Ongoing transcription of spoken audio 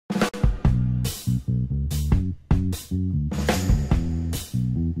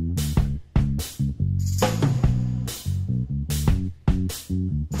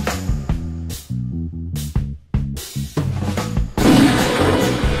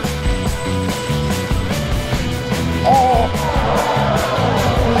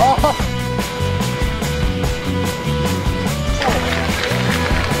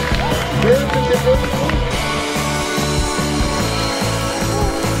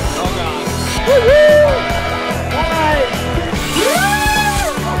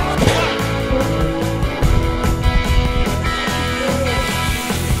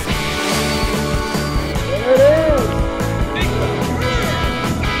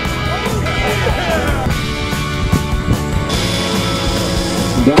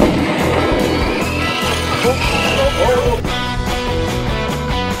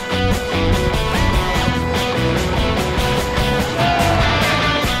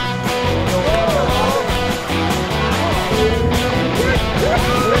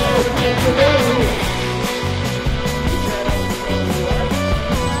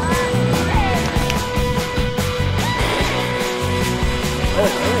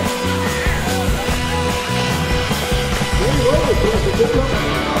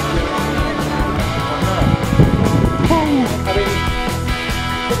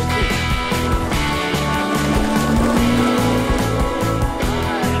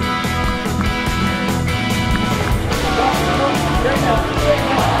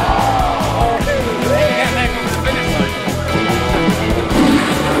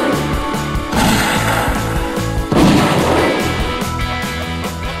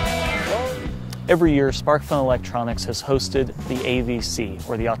Every year, SparkFun Electronics has hosted the AVC,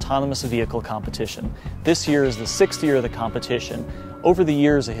 or the Autonomous Vehicle Competition. This year is the 6th year of the competition. Over the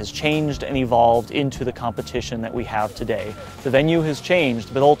years, it has changed and evolved into the competition that we have today. The venue has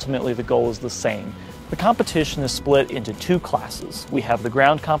changed, but ultimately the goal is the same. The competition is split into two classes. We have the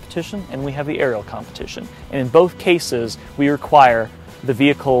ground competition and we have the aerial competition. And in both cases, we require the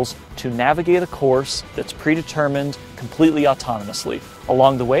vehicles to navigate a course that's predetermined completely autonomously.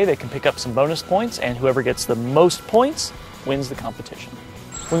 Along the way, they can pick up some bonus points, and whoever gets the most points wins the competition.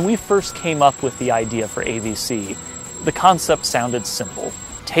 When we first came up with the idea for AVC, the concept sounded simple.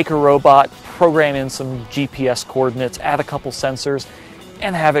 Take a robot, program in some GPS coordinates, add a couple sensors,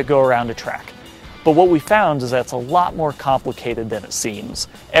 and have it go around a track. But what we found is that's a lot more complicated than it seems.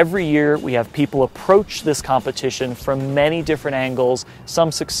 Every year we have people approach this competition from many different angles.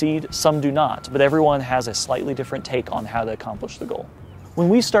 Some succeed, some do not, but everyone has a slightly different take on how to accomplish the goal. When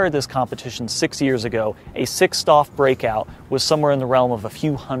we started this competition 6 years ago, a 6-DOF breakout was somewhere in the realm of a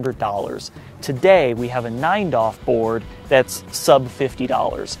few $100s. Today we have a 9-DOF board that's sub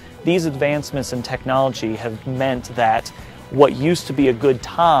 $50. These advancements in technology have meant that what used to be a good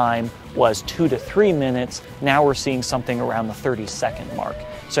time was 2 to 3 minutes. Now we're seeing something around the 30-second mark.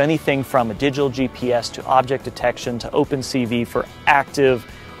 So anything from a digital GPS to object detection to OpenCV for active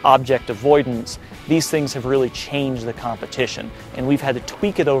object avoidance, these things have really changed the competition. And we've had to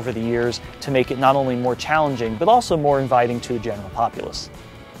tweak it over the years to make it not only more challenging, but also more inviting to the general populace.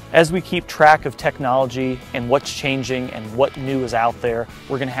 As we keep track of technology and what's changing and what new is out there,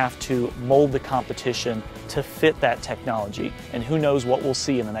 we're going to have to mold the competition to fit that technology. And who knows what we'll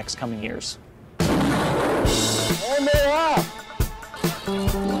see in the next coming years. And they're off!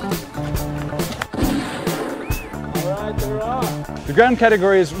 All right, they're off. The ground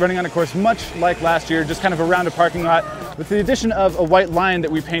category is running on a course much like last year, just kind of around a parking lot, with the addition of a white line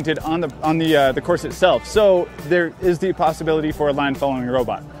that we painted on the course itself. So there is the possibility for a line following a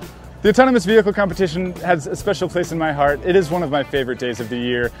robot. The Autonomous Vehicle Competition has a special place in my heart. It is one of my favorite days of the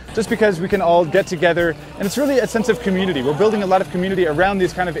year, just because we can all get together, and it's really a sense of community. We're building a lot of community around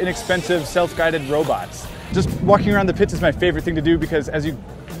these kind of inexpensive, self-guided robots. Just walking around the pits is my favorite thing to do, because as you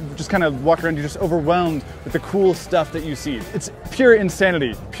just kind of walk around, you're just overwhelmed with the cool stuff that you see. It's pure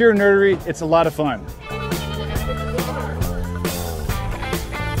insanity, pure nerdery. It's a lot of fun.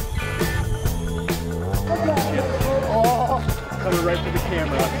 Coming right for the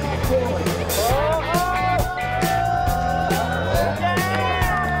camera.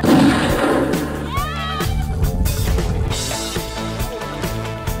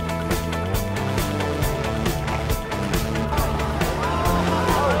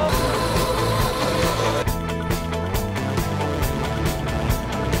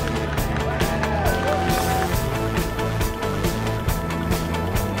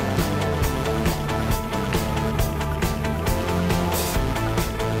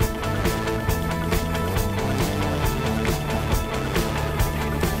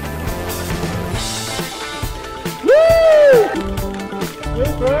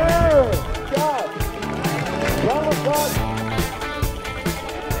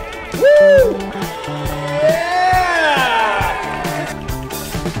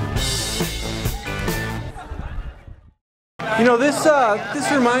 You know, this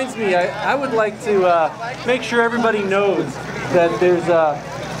reminds me, I would like to make sure everybody knows that there's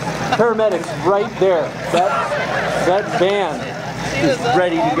paramedics right there. That van is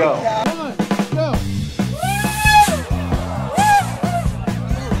ready to go.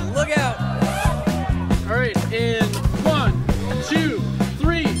 Look out!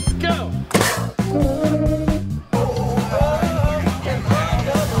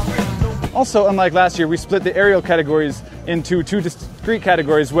 Also, unlike last year, we split the aerial categories into two discrete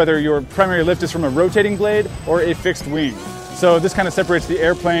categories, whether your primary lift is from a rotating blade or a fixed wing. So this kind of separates the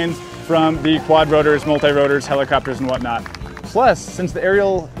airplanes from the quad rotors, multi-rotors, helicopters, and whatnot. Plus, since the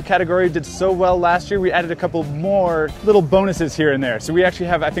aerial category did so well last year, we added a couple more little bonuses here and there. So we actually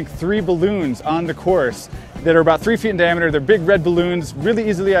have, I think, 3 balloons on the course that are about 3 feet in diameter. They're big red balloons, really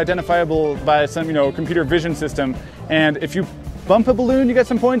easily identifiable by some, computer vision system. And if you bump a balloon, you get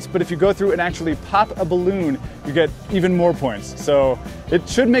some points, but if you go through and actually pop a balloon, you get even more points. So it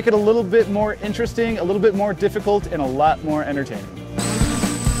should make it a little bit more interesting, a little bit more difficult, and a lot more entertaining.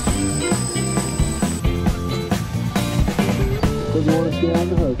 Doesn't want to stay on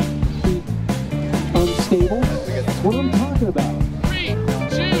the hook. Unstable. That's what I'm talking about. 3, 2,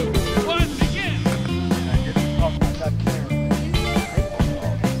 1, begin.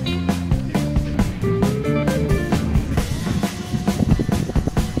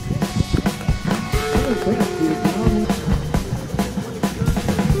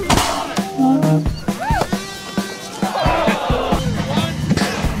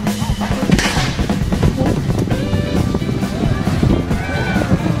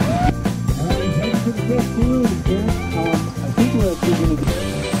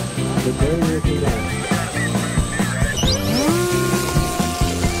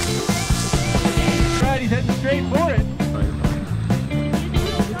 Right, he's heading straight for it.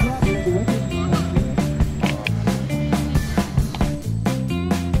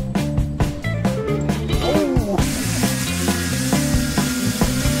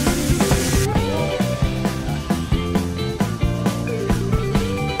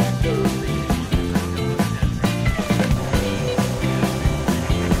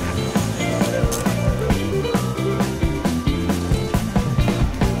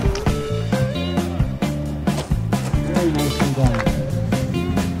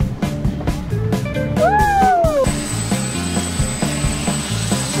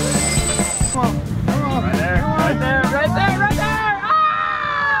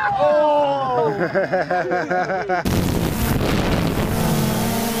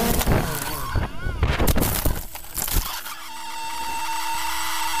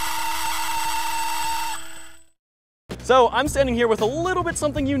 So I'm standing here with a little bit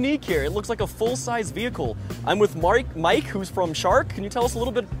something unique here. It looks like a full-size vehicle. I'm with Mike, who's from Shark. Can you tell us a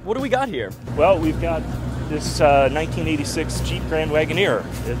little bit, what do we got here? Well, we've got this 1986 Jeep Grand Wagoneer.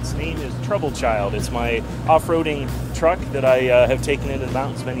 Its name is Trouble Child. It's my off-roading truck that I have taken into the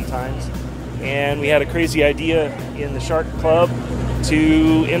mountains many times. And we had a crazy idea in the Shark Club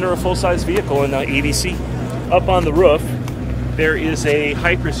to enter a full-size vehicle in the AVC. Up on the roof, there is a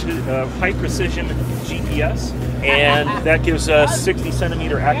high precision GPS, and that gives us 60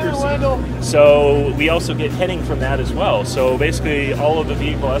 centimeter accuracy. So we also get heading from that as well. So basically all of the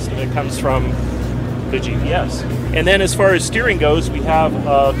vehicle estimate comes from the GPS. And then as far as steering goes, we have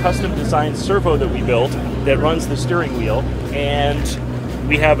a custom designed servo that we built that runs the steering wheel, and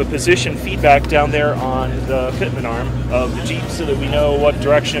we have a position feedback down there on the fitment arm of the Jeep so that we know what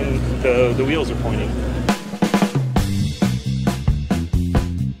direction the wheels are pointing.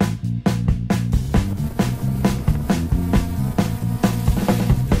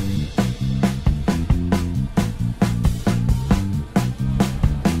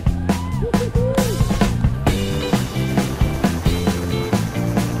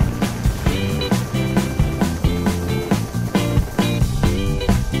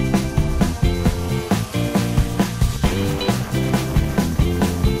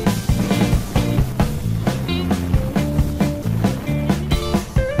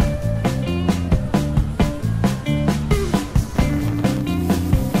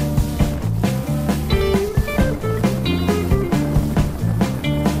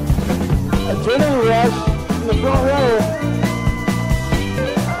 Adrenaline rush in the front row.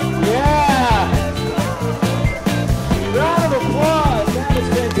 Yeah! Round of applause. That is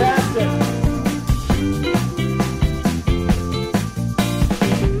fantastic.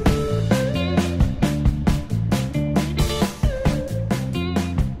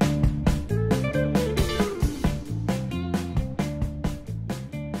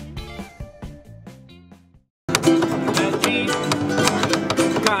 That Jeep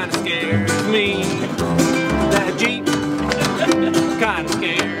kinda scares me. That Jeep kinda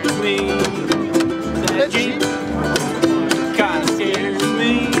scares me. That Jeep kinda scares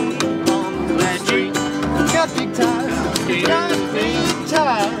me. That Jeep Got big tires. Got big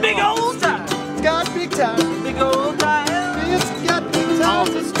tires. big old tires, Got big tires. big old tires. It's got big tires.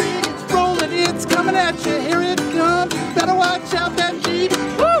 It's big. It's rolling. It's coming at you. Here it comes. Better watch out. That Jeep.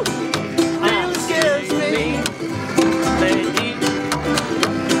 Woo! Really scares me. That Jeep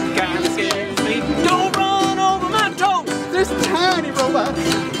kinda scares me. tiny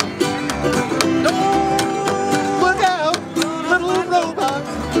robot.